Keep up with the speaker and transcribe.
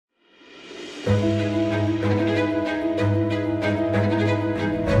So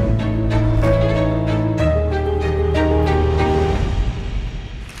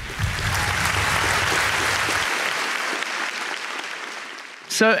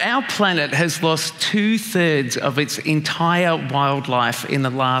our planet has lost 2/3 of its entire wildlife in the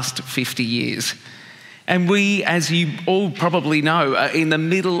last 50 years. And we, as you all probably know, are in the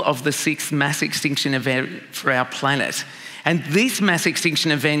middle of the 6th mass extinction event for our planet. And this mass extinction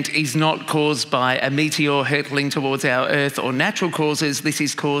event is not caused by a meteor hurtling towards our Earth or natural causes. This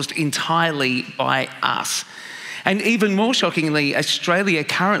is caused entirely by us. And even more shockingly, Australia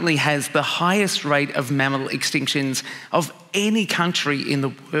currently has the highest rate of mammal extinctions of any country in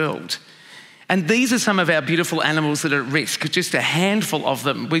the world. And these are some of our beautiful animals that are at risk, just a handful of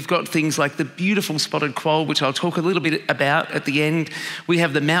them. We've got things like the beautiful spotted quoll, which I'll talk a little bit about at the end. We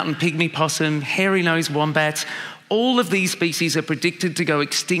have the mountain pygmy possum, hairy-nosed wombats. All of these species are predicted to go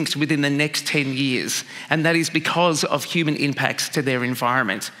extinct within the next 10 years, and that is because of human impacts to their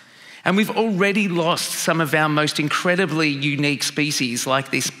environment. And we've already lost some of our most incredibly unique species,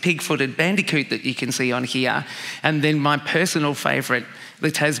 like this pig-footed bandicoot that you can see on here, and then my personal favourite, the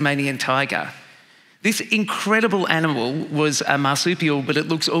Tasmanian tiger. This incredible animal was a marsupial, but it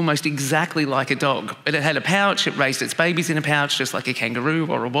looks almost exactly like a dog. But it had a pouch, it raised its babies in a pouch, just like a kangaroo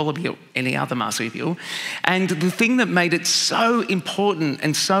or a wallaby or any other marsupial. And the thing that made it so important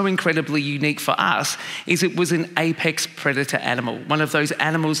and so incredibly unique for us is it was an apex predator animal, one of those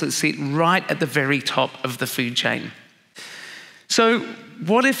animals that sit right at the very top of the food chain. So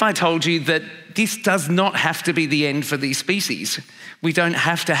what if I told you that this does not have to be the end for these species? We don't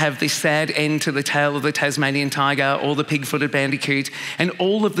have to have this sad end to the tale of the Tasmanian tiger or the pig-footed bandicoot and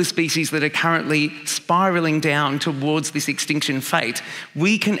all of the species that are currently spiralling down towards this extinction fate.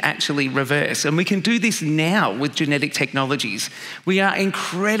 We can actually reverse, and we can do this now with genetic technologies. We are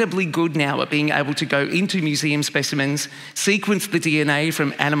incredibly good now at being able to go into museum specimens, sequence the DNA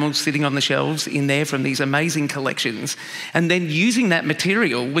from animals sitting on the shelves in there from these amazing collections, and then using that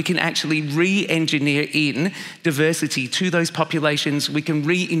material, we can actually re-engineer in diversity to those populations. We can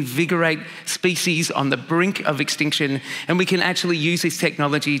reinvigorate species on the brink of extinction, and we can actually use this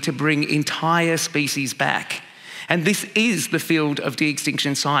technology to bring entire species back. And this is the field of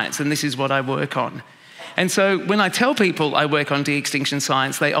de-extinction science, and this is what I work on. And so when I tell people I work on de-extinction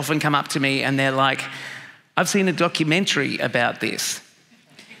science, they often come up to me and they're like, "I've seen a documentary about this."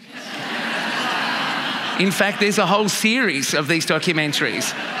 In fact, there's a whole series of these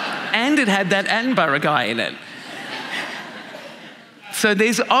documentaries, and it had that Attenborough guy in it. So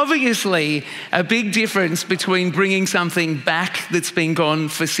there's obviously a big difference between bringing something back that's been gone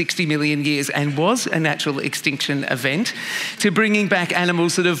for 60 million years and was a natural extinction event to bringing back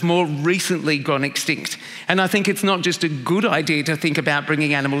animals that have more recently gone extinct. And I think it's not just a good idea to think about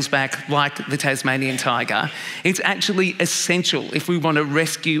bringing animals back like the Tasmanian tiger. It's actually essential if we want to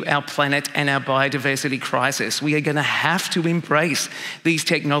rescue our planet and our biodiversity crisis. We are going to have to embrace these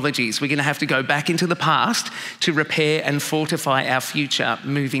technologies. We're going to have to go back into the past to repair and fortify our future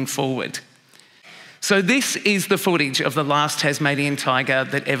moving forward. So this is the footage of the last Tasmanian tiger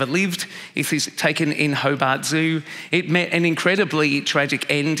that ever lived. This is taken in Hobart Zoo. It met an incredibly tragic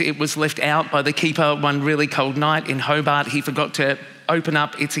end. It was left out by the keeper one really cold night in Hobart. He forgot to open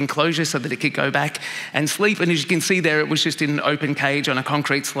up its enclosure so that it could go back and sleep. And as you can see there, it was just in an open cage on a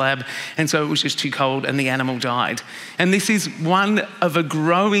concrete slab. And so it was just too cold and the animal died. And this is one of a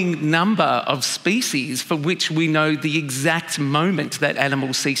growing number of species for which we know the exact moment that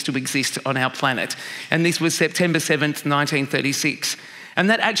animal ceased to exist on our planet. And this was September 7th, 1936. And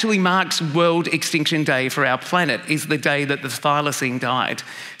that actually marks World Extinction Day for our planet, is the day that the Thylacine died.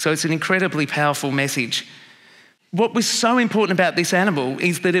 So it's an incredibly powerful message. What was so important about this animal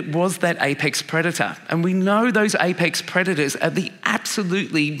is that it was that apex predator. And we know those apex predators are the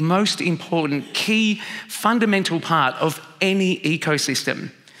absolutely most important, key, fundamental part of any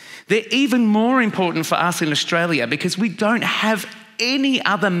ecosystem. They're even more important for us in Australia because we don't have any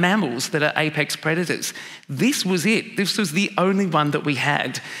other mammals that are apex predators. This was it. This was the only one that we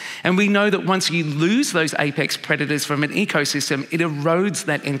had. And we know that once you lose those apex predators from an ecosystem, it erodes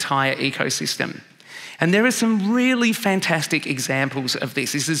that entire ecosystem. And there are some really fantastic examples of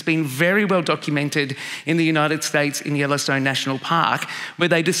this. This has been very well documented in the United States in Yellowstone National Park, where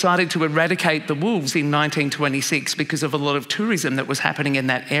they decided to eradicate the wolves in 1926 because of a lot of tourism that was happening in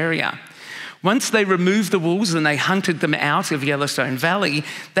that area. Once they removed the wolves and they hunted them out of Yellowstone Valley,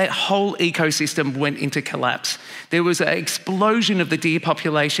 that whole ecosystem went into collapse. There was an explosion of the deer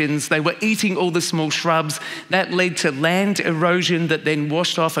populations. They were eating all the small shrubs. That led to land erosion that then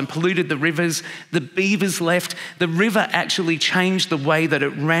washed off and polluted the rivers. The beavers left. The river actually changed the way that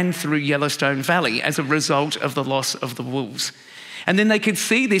it ran through Yellowstone Valley as a result of the loss of the wolves. And then they could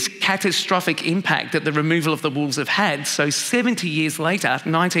see this catastrophic impact that the removal of the wolves have had. So 70 years later,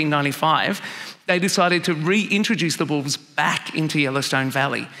 1995, they decided to reintroduce the wolves back into Yellowstone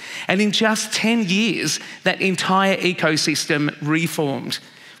Valley. And in just 10 years, that entire ecosystem reformed.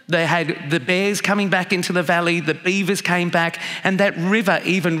 They had the bears coming back into the valley, the beavers came back, and that river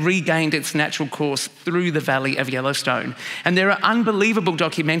even regained its natural course through the valley of Yellowstone. And there are unbelievable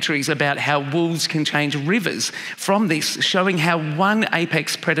documentaries about how wolves can change rivers from this, showing how one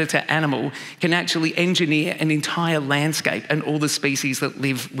apex predator animal can actually engineer an entire landscape and all the species that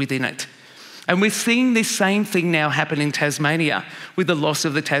live within it. And we're seeing this same thing now happen in Tasmania with the loss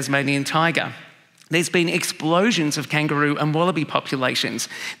of the Tasmanian tiger. There's been explosions of kangaroo and wallaby populations.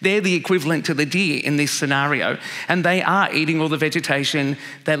 They're the equivalent to the deer in this scenario, and they are eating all the vegetation.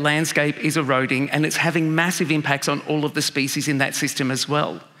 That landscape is eroding, and it's having massive impacts on all of the species in that system as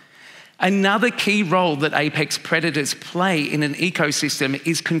well. Another key role that apex predators play in an ecosystem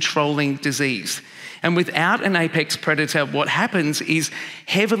is controlling disease. And without an apex predator, what happens is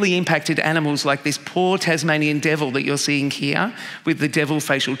heavily impacted animals like this poor Tasmanian devil that you're seeing here with the devil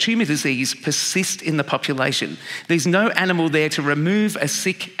facial tumour disease persist in the population. There's no animal there to remove a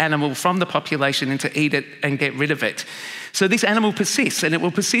sick animal from the population and to eat it and get rid of it. So this animal persists, and it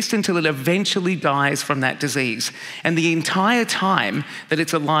will persist until it eventually dies from that disease. And the entire time that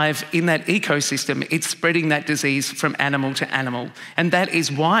it's alive in that ecosystem, it's spreading that disease from animal to animal. And that is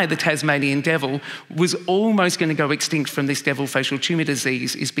why the Tasmanian devil was almost going to go extinct from this devil facial tumour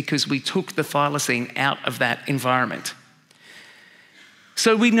disease, is because we took the thylacine out of that environment.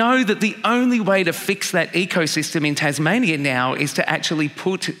 So we know that the only way to fix that ecosystem in Tasmania now is to actually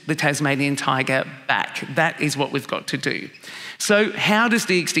put the Tasmanian tiger back. That is what we've got to do. So how does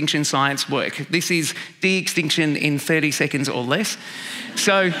de-extinction science work? This is de-extinction in 30 seconds or less.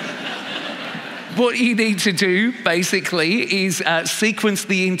 So what you need to do, basically, is sequence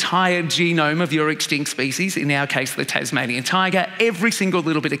the entire genome of your extinct species, in our case, the Tasmanian tiger, every single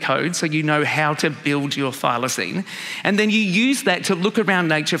little bit of code, so you know how to build your thylacine. And then you use that to look around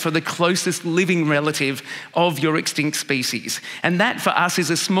nature for the closest living relative of your extinct species. And that, for us, is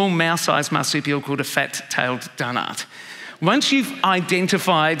a small mouse-sized marsupial called a fat-tailed dunnart. Once you've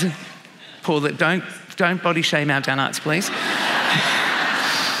identified... Paul, don't body shame our dunnarts, please.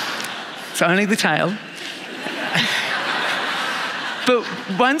 It's only the tail. But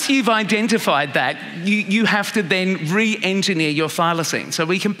once you've identified that, you have to then re-engineer your thylacine. So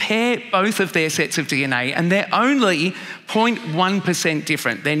we compare both of their sets of DNA, and they're only 0.1%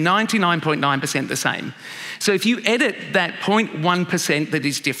 different. They're 99.9% the same. So if you edit that 0.1% that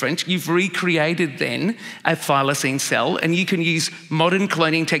is different, you've recreated then a thylacine cell, and you can use modern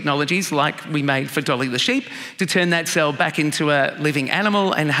cloning technologies like we made for Dolly the sheep to turn that cell back into a living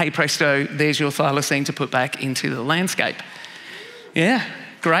animal, and hey presto, there's your thylacine to put back into the landscape. Yeah,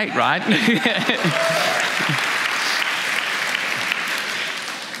 great, right?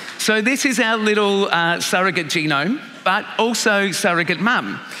 So this is our little surrogate genome, but also surrogate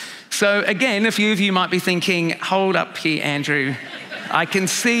mum. So again, a few of you might be thinking, hold up here, Andrew. I can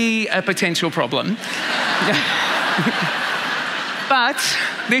see a potential problem. But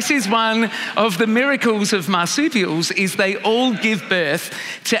this is one of the miracles of marsupials, is they all give birth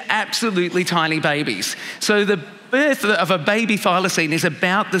to absolutely tiny babies. So the birth of a baby thylacine is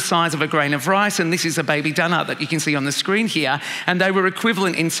about the size of a grain of rice, and this is a baby dunnart that you can see on the screen here, and they were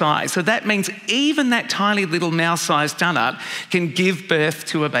equivalent in size. So that means even that tiny little mouse-sized dunnart can give birth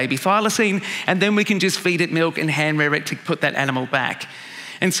to a baby thylacine, and then we can just feed it milk and hand-rear it to put that animal back.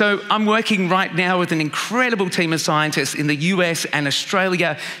 And so I'm working right now with an incredible team of scientists in the US and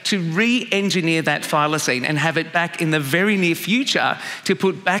Australia to re-engineer that thylacine and have it back in the very near future to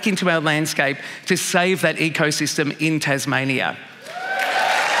put back into our landscape to save that ecosystem in Tasmania.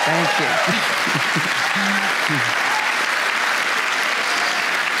 Thank you.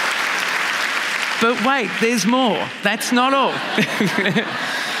 But wait, there's more. That's not all.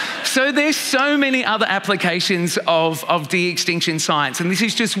 So there's so many other applications of de-extinction science, and this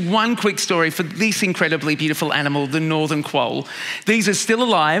is just one quick story for this incredibly beautiful animal, the northern quoll. These are still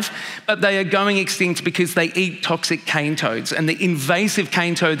alive, but they are going extinct because they eat toxic cane toads, and the invasive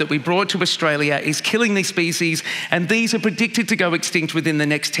cane toad that we brought to Australia is killing these species, and these are predicted to go extinct within the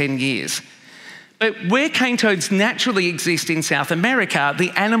next 10 years. But where cane toads naturally exist in South America, the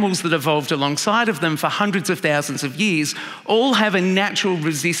animals that evolved alongside of them for hundreds of thousands of years all have a natural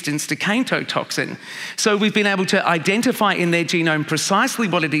resistance to cane toad toxin. So we've been able to identify in their genome precisely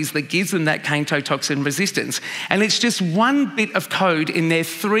what it is that gives them that cane toad toxin resistance. And it's just one bit of code in their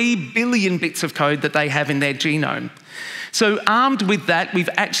 3 billion bits of code that they have in their genome. So armed with that, we've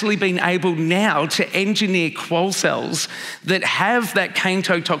actually been able now to engineer quoll cells that have that cane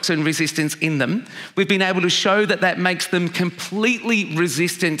toad toxin resistance in them. We've been able to show that that makes them completely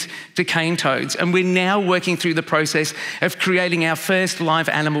resistant to cane toads. And we're now working through the process of creating our first live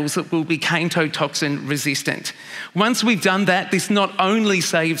animals that will be cane toad toxin resistant. Once we've done that, this not only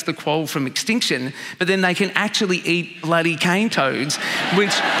saves the quoll from extinction, but then they can actually eat bloody cane toads,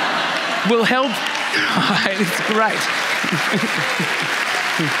 which will help. It's great.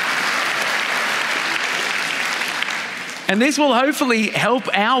 And this will hopefully help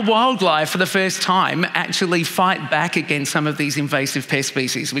our wildlife for the first time actually fight back against some of these invasive pest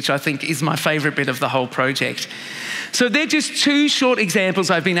species, which I think is my favourite bit of the whole project. So they're just 2 short examples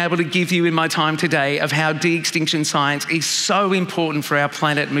I've been able to give you in my time today of how de-extinction science is so important for our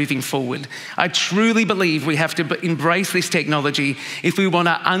planet moving forward. I truly believe we have to embrace this technology if we want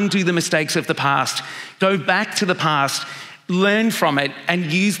to undo the mistakes of the past, go back to the past, learn from it,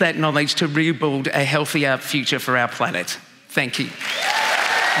 and use that knowledge to rebuild a healthier future for our planet. Thank you.